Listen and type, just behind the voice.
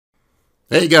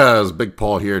Hey guys, Big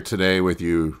Paul here today with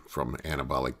you from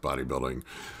Anabolic Bodybuilding.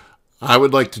 I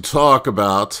would like to talk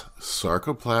about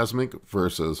sarcoplasmic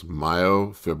versus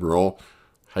myofibril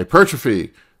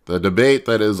hypertrophy, the debate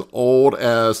that is old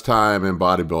as time in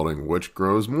bodybuilding. Which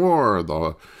grows more,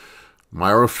 the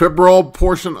myofibril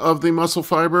portion of the muscle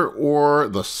fiber or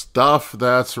the stuff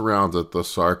that surrounds it, the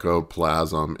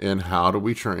sarcoplasm, and how do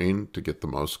we train to get the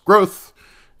most growth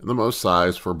and the most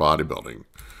size for bodybuilding?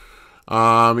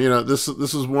 This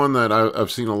is one that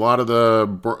I've seen a lot of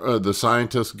the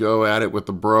scientists go at it with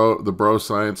the bro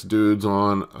science dudes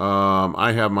on.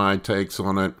 I have my takes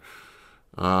on it.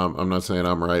 I'm not saying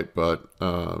I'm right, but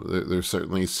there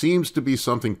certainly seems to be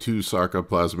something to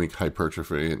sarcoplasmic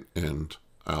hypertrophy, and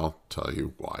I'll tell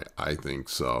you why I think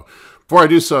so. Before I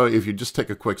do so, if you just take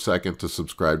a quick second to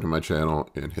subscribe to my channel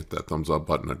and hit that thumbs up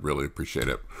button, I'd really appreciate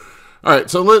it. All right,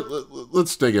 so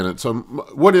let's dig in it. So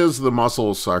what is the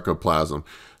muscle sarcoplasm?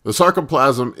 The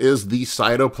sarcoplasm is the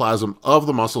cytoplasm of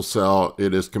the muscle cell.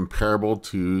 It is comparable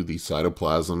to the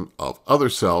cytoplasm of other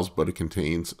cells, but it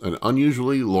contains an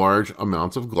unusually large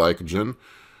amounts of glycogen.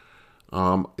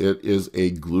 It is a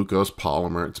glucose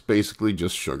polymer. It's basically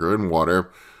just sugar and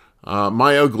water.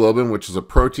 Myoglobin, which is a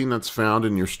protein that's found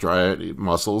in your striated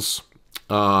muscles,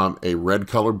 a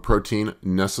red-colored protein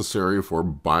necessary for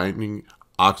binding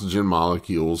oxygen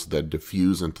molecules that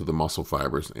diffuse into the muscle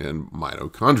fibers and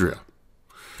mitochondria.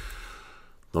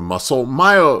 The muscle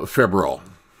myofibril.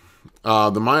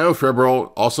 The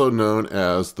myofibril, also known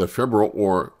as the fibril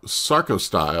or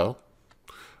sarcostyle,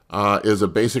 is a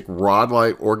basic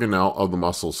rod-like organelle of the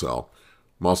muscle cell.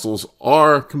 Muscles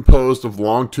are composed of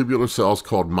long tubular cells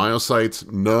called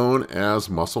myocytes, known as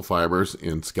muscle fibers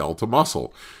in skeletal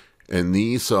muscle. And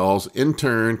these cells, in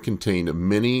turn, contain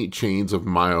many chains of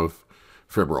myofibrils.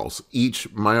 Each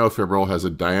myofibril has a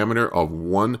diameter of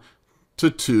 1 to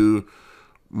 2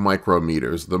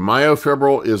 micrometers. The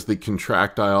myofibril is the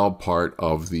contractile part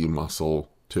of the muscle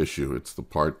tissue. It's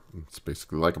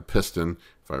basically like a piston,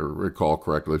 if I recall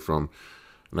correctly from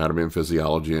anatomy and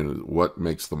physiology, and what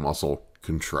makes the muscle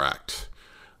contract.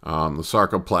 The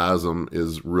sarcoplasm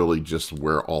is really just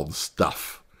where all the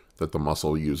stuff that the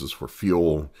muscle uses for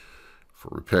fuel, for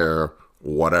repair,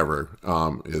 whatever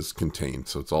is contained.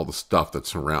 So it's all the stuff that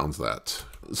surrounds that.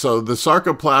 So the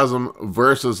sarcoplasm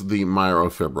versus the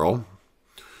myofibril.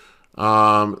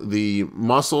 The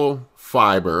muscle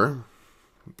fiber,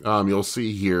 you'll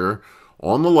see here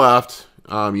on the left,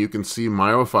 you can see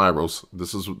myofibrils.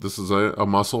 This is a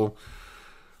muscle.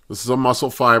 This is a muscle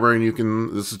fiber,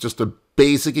 and this is just a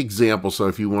basic example. So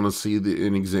if you want to see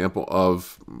an example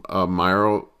of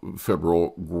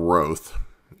myofibril growth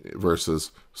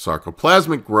versus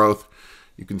sarcoplasmic growth,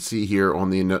 you can see here on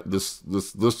the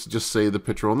let's just say the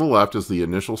picture on the left is the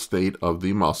initial state of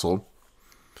the muscle.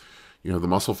 You know, the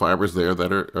muscle fibers there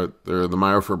that are the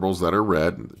myofibrils that are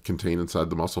red, contained inside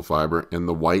the muscle fiber, and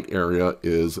the white area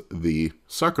is the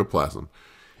sarcoplasm.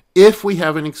 If we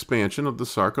have an expansion of the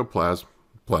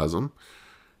sarcoplasm,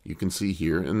 you can see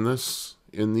here in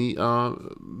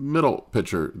the middle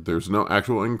picture, there's no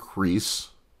actual increase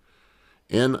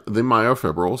in the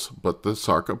myofibrils, but the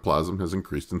sarcoplasm has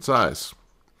increased in size.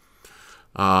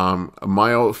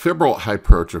 Myofibril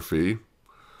hypertrophy,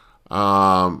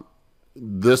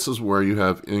 this is where you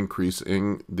have increase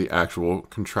in the actual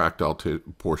contractile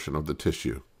portion of the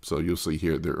tissue. So you'll see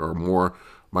here there are more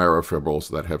myofibrils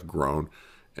that have grown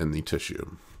in the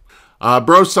tissue.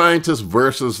 Bro scientists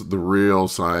versus the real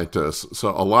scientists. So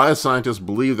a lot of scientists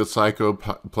believe that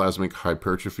sarcoplasmic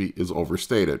hypertrophy is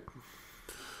overstated.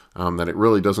 That it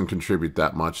really doesn't contribute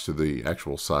that much to the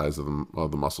actual size of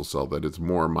the muscle cell, that it's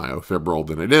more myofibril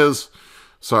than it is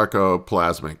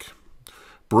sarcoplasmic.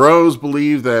 Bros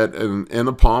believe that in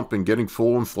the pump and getting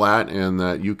full and flat, and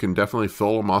that you can definitely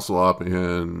fill a muscle up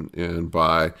and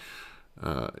by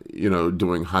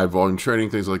doing high volume training,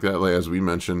 things like that, as we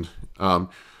mentioned.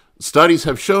 Studies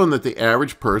have shown that the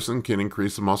average person can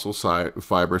increase the muscle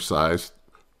fiber size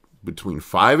between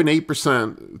 5 and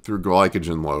 8% through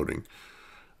glycogen loading.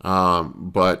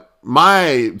 But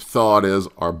my thought is,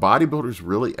 are bodybuilders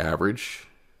really average?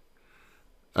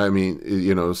 I mean,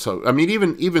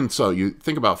 even so, you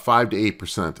think about 5 to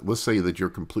 8%. Let's say that you're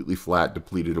completely flat,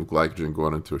 depleted of glycogen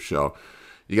going into a show.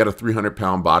 You got a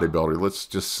 300-pound bodybuilder. Let's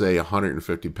just say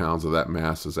 150 pounds of that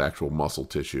mass is actual muscle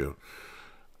tissue.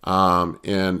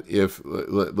 And if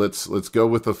let's go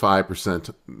with the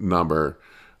 5% number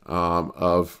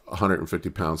of 150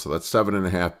 pounds. So that's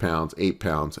 7.5 pounds, 8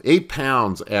 pounds. 8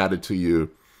 pounds added to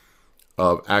you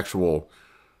of actual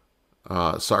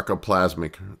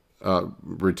sarcoplasmic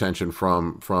retention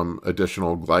from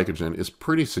additional glycogen is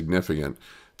pretty significant.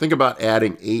 Think about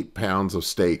adding 8 pounds of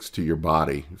steaks to your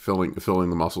body, filling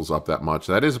the muscles up that much.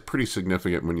 That is pretty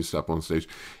significant when you step on stage.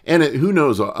 And who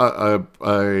knows,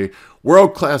 a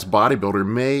world-class bodybuilder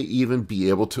may even be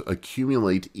able to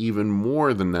accumulate even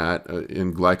more than that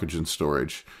in glycogen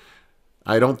storage.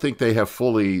 I don't think they have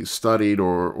fully studied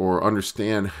or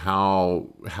understand how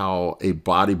a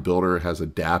bodybuilder has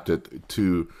adapted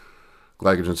to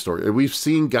glycogen storage. We've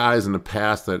seen guys in the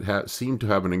past that seem to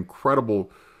have an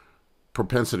incredible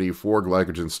propensity for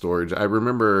glycogen storage. I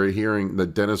remember hearing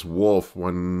that Dennis Wolf,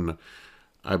 when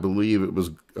I believe it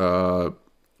was Mila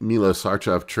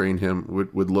Sarchev trained him,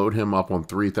 would load him up on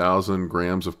 3,000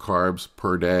 grams of carbs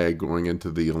per day going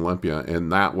into the Olympia, and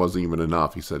that wasn't even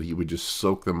enough. He said he would just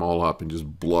soak them all up and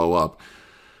just blow up.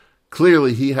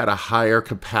 Clearly, he had a higher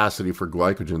capacity for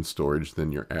glycogen storage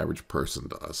than your average person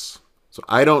does. So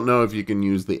I don't know if you can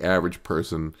use the average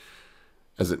person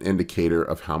as an indicator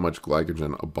of how much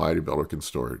glycogen a bodybuilder can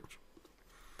store.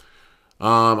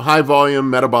 High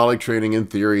volume metabolic training, in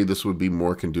theory, this would be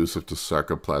more conducive to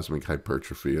sarcoplasmic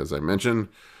hypertrophy, as I mentioned.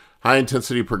 High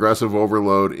intensity progressive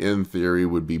overload, in theory,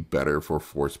 would be better for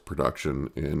force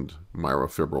production and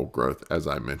myofibril growth, as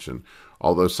I mentioned.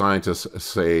 Although scientists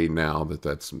say now that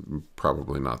that's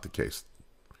probably not the case.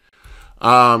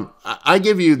 I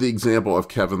give you the example of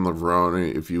Kevin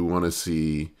Levrone if you want to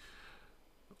see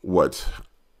what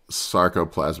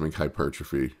sarcoplasmic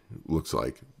hypertrophy looks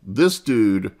like. This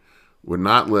dude would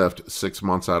not lift 6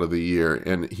 months out of the year,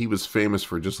 and he was famous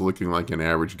for just looking like an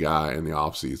average guy in the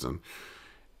off season.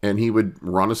 And he would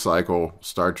run a cycle,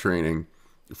 start training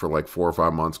for like 4 or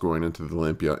 5 months going into the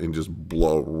Olympia, and just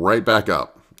blow right back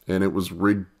up. And it was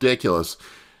ridiculous.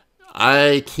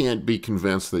 I can't be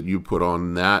convinced that you put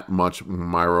on that much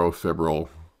myofibril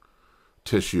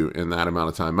tissue in that amount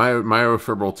of time.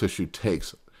 Myofibril tissue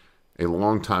takes a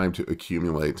long time to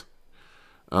accumulate.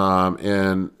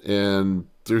 And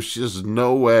there's just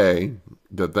no way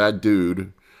that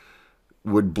dude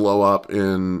would blow up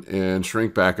and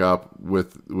shrink back up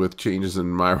with changes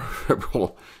in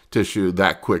myofibril tissue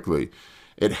that quickly.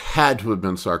 It had to have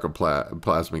been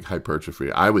sarcoplasmic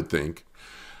hypertrophy, I would think.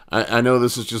 I know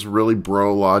this is just really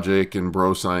bro logic and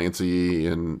bro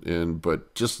sciencey,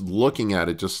 but just looking at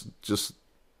it,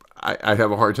 I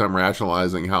have a hard time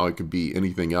rationalizing how it could be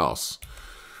anything else.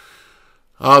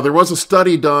 There was a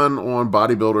study done on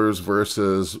bodybuilders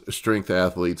versus strength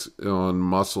athletes on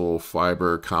muscle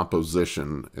fiber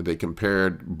composition. They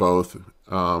compared both.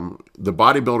 The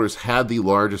bodybuilders had the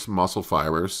largest muscle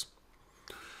fibers.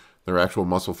 Their actual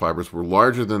muscle fibers were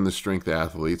larger than the strength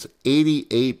athletes,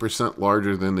 88%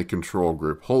 larger than the control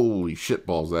group. Holy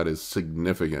shitballs, that is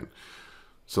significant.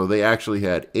 So they actually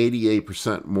had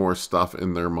 88% more stuff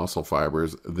in their muscle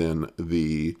fibers than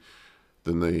the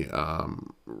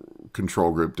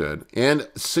control group did, and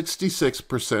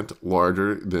 66%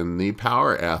 larger than the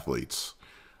power athletes.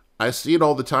 I see it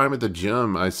all the time at the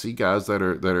gym. I see guys that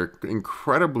are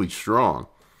incredibly strong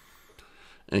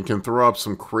and can throw up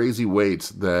some crazy weights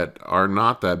that are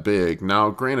not that big.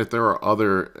 Now, granted, there are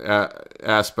other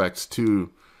aspects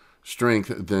to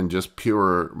strength than just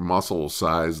pure muscle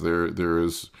size. There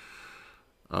is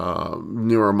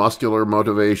neuromuscular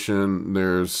motivation.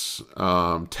 There's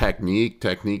technique.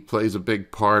 Technique plays a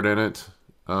big part in it.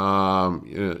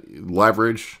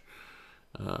 Leverage.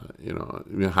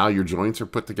 How your joints are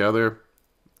put together.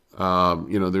 There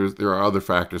are other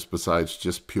factors besides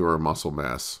just pure muscle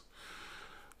mass.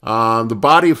 The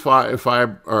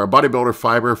bodybuilder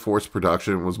fiber force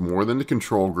production was more than the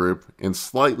control group and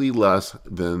slightly less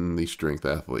than the strength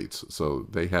athletes. So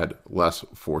they had less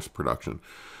force production.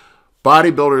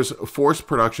 Bodybuilders' force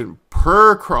production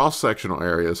per cross-sectional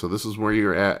area. So this is where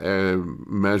you're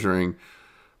measuring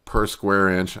per square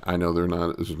inch. I know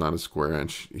this is not a square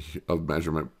inch of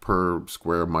measurement, per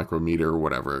square micrometer or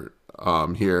whatever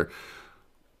here.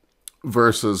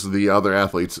 Versus the other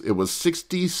athletes, it was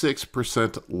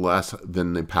 66% less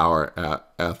than the power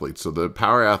athletes. So the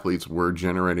power athletes were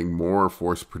generating more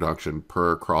force production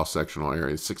per cross-sectional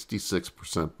area,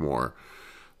 66% more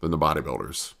than the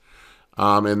bodybuilders.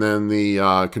 And then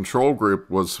the control group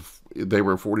they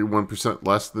were 41%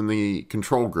 less than the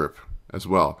control group as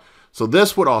well. So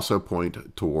this would also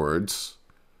point towards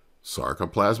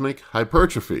sarcoplasmic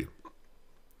hypertrophy.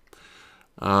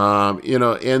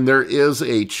 And there is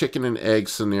a chicken and egg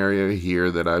scenario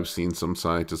here that I've seen some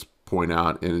scientists point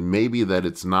out, and maybe that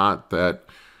it's not that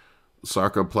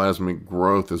sarcoplasmic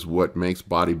growth is what makes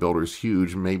bodybuilders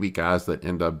huge. Maybe guys that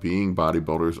end up being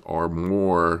bodybuilders are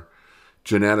more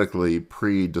genetically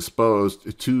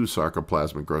predisposed to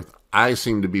sarcoplasmic growth. I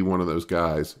seem to be one of those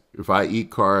guys. If I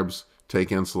eat carbs, take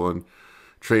insulin,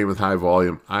 train with high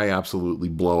volume, I absolutely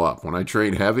blow up. When I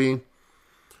train heavy,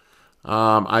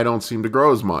 I don't seem to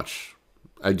grow as much.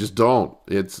 I just don't.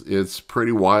 It's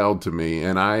pretty wild to me.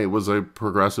 And I was a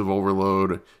progressive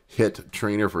overload HIIT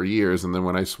trainer for years, and then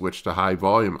when I switched to high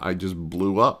volume, I just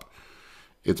blew up.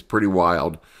 It's pretty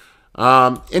wild.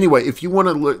 Anyway, if you want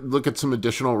to look at some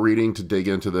additional reading to dig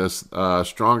into this,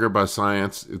 Stronger by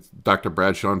Science, it's Dr.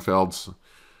 Brad Schoenfeld's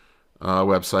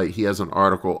website. He has an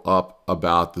article up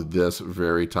about this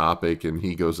very topic, and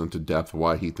he goes into depth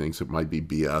why he thinks it might be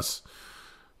BS.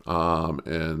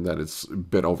 And that it's a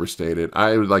bit overstated.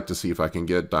 I would like to see if I can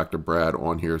get Dr. Brad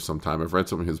on here sometime. I've read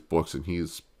some of his books, and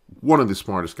he's one of the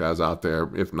smartest guys out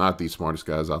there, if not the smartest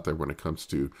guys out there when it comes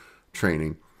to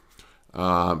training.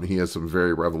 He has some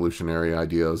very revolutionary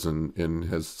ideas and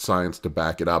has science to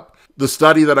back it up. The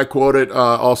study that I quoted,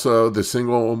 also, the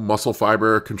single muscle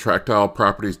fiber contractile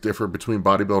properties differ between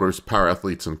bodybuilders, power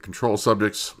athletes, and control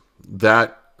subjects.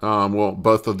 That well,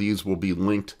 both of these will be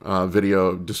linked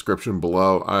video description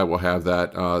below. I will have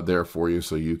that there for you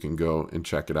so you can go and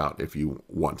check it out if you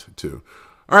want to.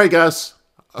 All right, guys.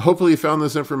 Hopefully you found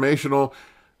this informational.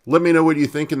 Let me know what you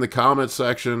think in the comment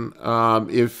section.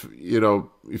 If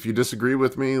you disagree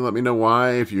with me, let me know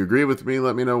why. If you agree with me,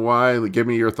 let me know why. Give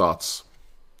me your thoughts.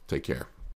 Take care.